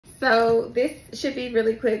So this should be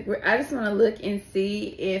really quick. I just want to look and see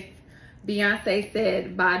if Beyonce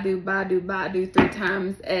said Badu, Badu, Badu 3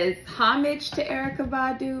 times as homage to Erykah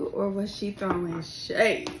Badu, or was she throwing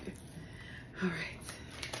shade? All right.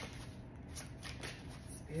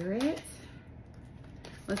 Spirit.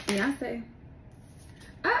 What's Beyonce?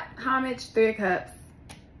 Ah, homage, 3 of Cups.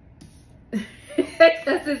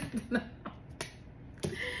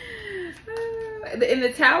 And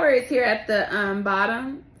the tower is here at the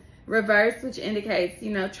bottom, reverse, which indicates,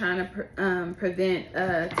 you know, trying to prevent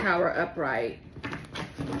a tower upright.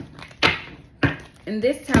 And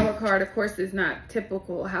this tower card, of course, is not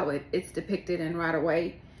typical how it's depicted in Right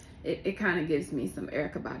Away. It kind of gives me some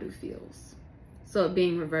Erykah Badu feels. So it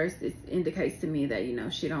being reversed, it indicates to me that, you know,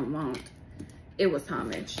 she don't want, it was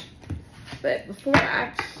homage. But before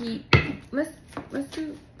I keep, let's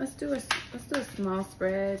do a small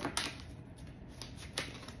spread.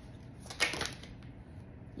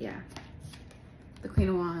 Yeah, the Queen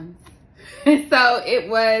of Wands. So it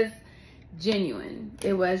was genuine.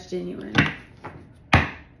 It was genuine.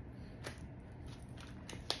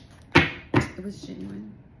 It was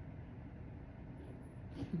genuine.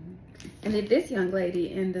 And if this young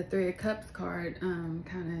lady in the 3 of Cups card kind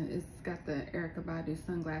of is got the Erykah Badu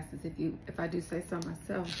sunglasses, if I do say so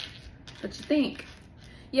myself. What you think?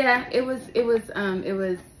 Yeah, it was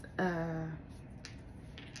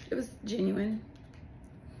genuine.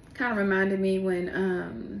 Kind of reminded me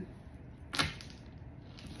when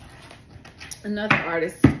another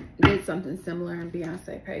artist did something similar and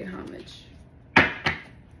Beyonce paid homage.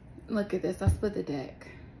 Look at this, I split the deck.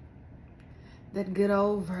 That good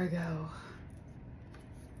old Virgo.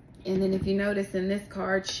 And then if you notice in this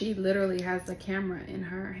card, she literally has a camera in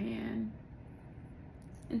her hand.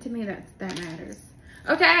 And to me, that matters.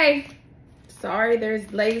 Okay. Sorry,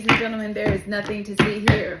 ladies and gentlemen, there is nothing to see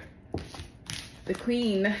here. The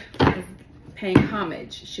Queen was paying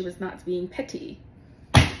homage. She was not being petty.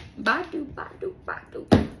 Badu, Badu, Badu.